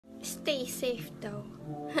Stay safe daw.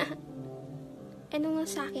 Ano nga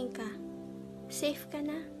sa akin ka? Safe ka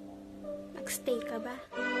na? Nag-stay ka ba?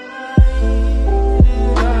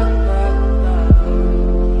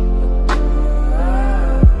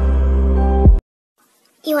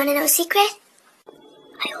 You wanna know a secret?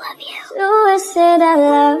 I love you. So I said I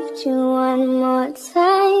loved you one more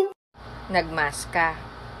time. Nagmask ka.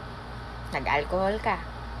 Nag-alcohol ka.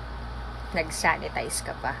 Nag-sanitize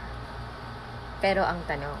ka pa. Pero ang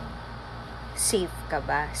tanong, safe ka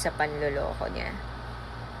ba sa panloloko niya?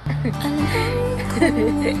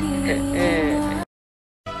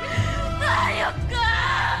 Hayop ka!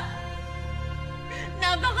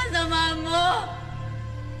 Napakasama mo!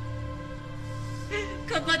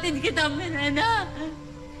 Kapatid kita, Menena.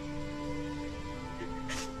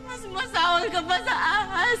 Mas masawal ka pa sa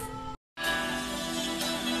ahas.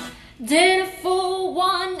 Did a full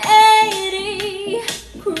 180,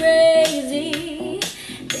 crazy,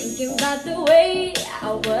 thinking about the way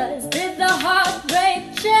I was. Did the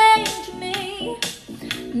heartbreak change me?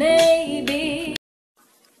 Maybe.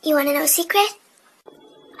 You wanna know a secret?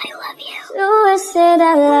 I love you. So I said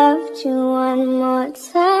I loved you one more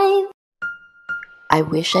time. I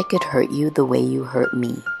wish I could hurt you the way you hurt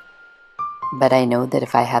me. But I know that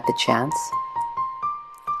if I had the chance,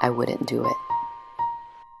 I wouldn't do it.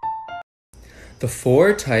 The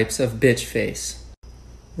 4 types of bitch face: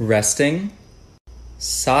 resting,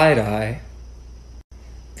 side eye,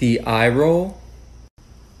 the eye roll,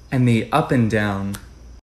 and the up and down.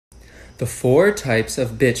 The 4 types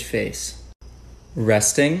of bitch face: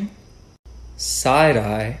 resting, side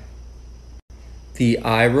eye, the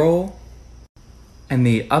eye roll, and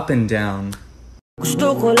the up and down.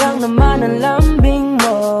 Gusto ko lang naman ang lambing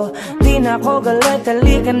mo. Di na ako galit,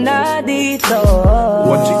 halika na dito.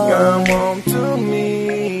 What you got want to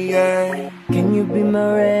me, yeah. Can you be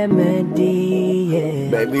my remedy,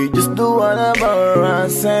 yeah. Baby, just do whatever I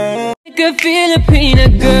say. Like a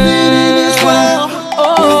Filipina girl.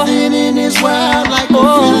 Oh, living in this world like a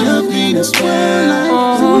Filipina girl.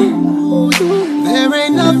 There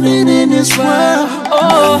ain't nothing in this world,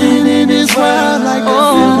 nothing in this world like a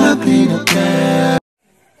Filipina girl.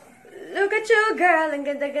 Look at you, girl, ang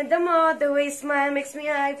ganda-ganda mo. The way you smile makes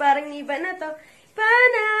me high. Parang iba na to. Iba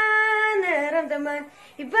na nararamdaman.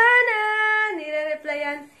 Iba na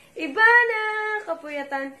nire-replyan. Iba na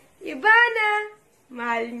kapuyatan. Iba na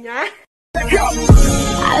mahal niya.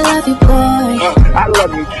 I love you, boy. I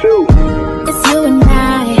love you too. It's you and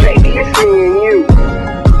I. Baby, it's me and you.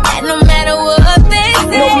 And no matter what they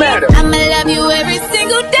say, I'ma love you every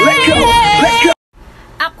single day. Let's go.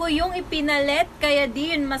 Ako yung ipinalit, kaya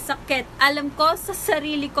di yun masakit. Alam ko sa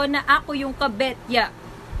sarili ko na ako yung kabet. Yeah.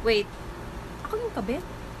 Wait. Ako yung kabet?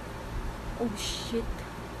 Oh, shit.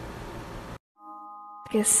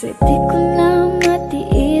 Kasi di ko na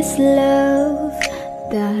matiis, love.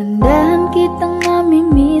 Dahan-dahan kitang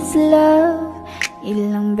nami-miss, love.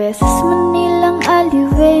 Ilang beses man nilang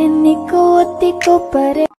aliwin, ikaw at ikaw pa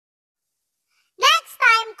rin. Next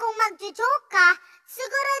time, kung magjo-joke ka,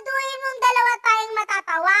 siguraduhin mong dalawa tayong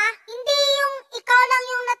matatawa. Hindi yung ikaw lang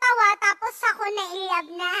yung natawa, tapos ako na ilab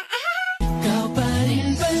na. Ikaw pa rin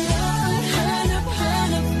pala,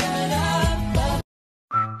 hanap-hanap na dapat.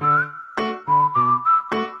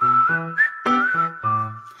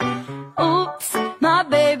 Oops, my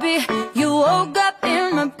baby, you woke up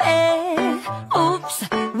in my bed. Oops,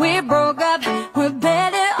 we broke up, we're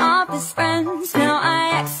better off as friends. Now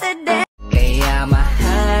I accident. Kaya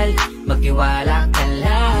mahal, magtiwala ka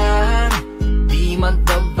lang. Di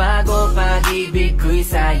magbabago, pag-ibig ko'y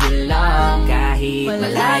sa'yo lang. Kahit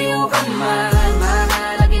malayo ka man,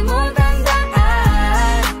 mahalagi mo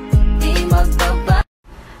tandaan. Di magbabago.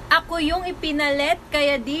 Ako yung ipinalit,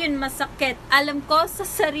 kaya di yun masakit. Alam ko sa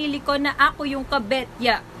sarili ko na ako yung kabet.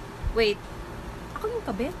 Yeah. Wait. Ako yung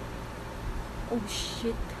kabet? Oh,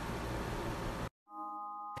 shit.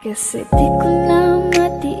 Kasi di ko na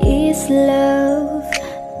matiis, love.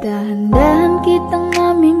 Dahan-dahan kitang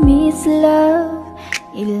nami-miss, love.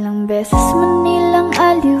 Ilang beses man nilang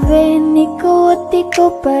aliwin, ikaw at ikaw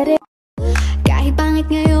pa rin. Kahit pangit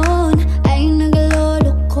ngayon ay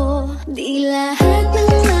nagalolo ko. Di lahat ng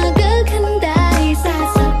magaganda ay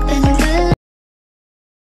sasaktan ka.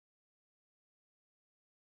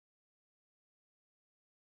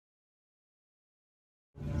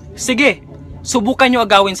 Sige, subukan nyo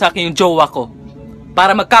agawin sa akin yung jowa ko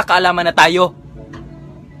para magkakaalaman na tayo.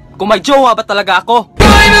 Kung may jowa ba talaga ako?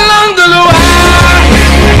 Tayo na lang dalawa,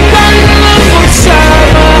 tayo na lang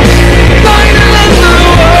magsama, tayo na lang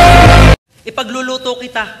dalawa. Ipagluluto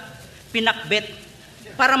kita, pinakbet,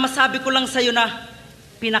 para masabi ko lang sa'yo na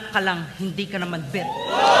pinak ka lang, hindi ka naman bet.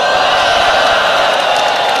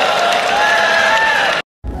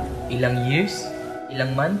 ilang years,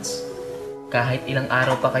 ilang months, kahit ilang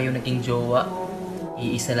araw pa kayo naging jowa,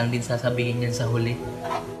 iisa lang din sasabihin niyan sa huli.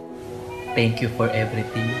 Thank you for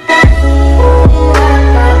everything.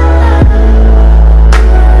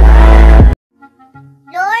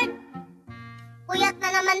 Lord, puyat na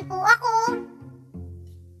naman po ako.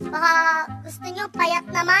 Baka gusto nyo payat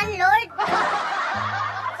naman, Lord.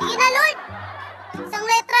 Sige na, Lord. Isang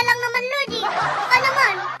letra lang naman, Lord, eh. Baka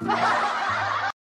naman.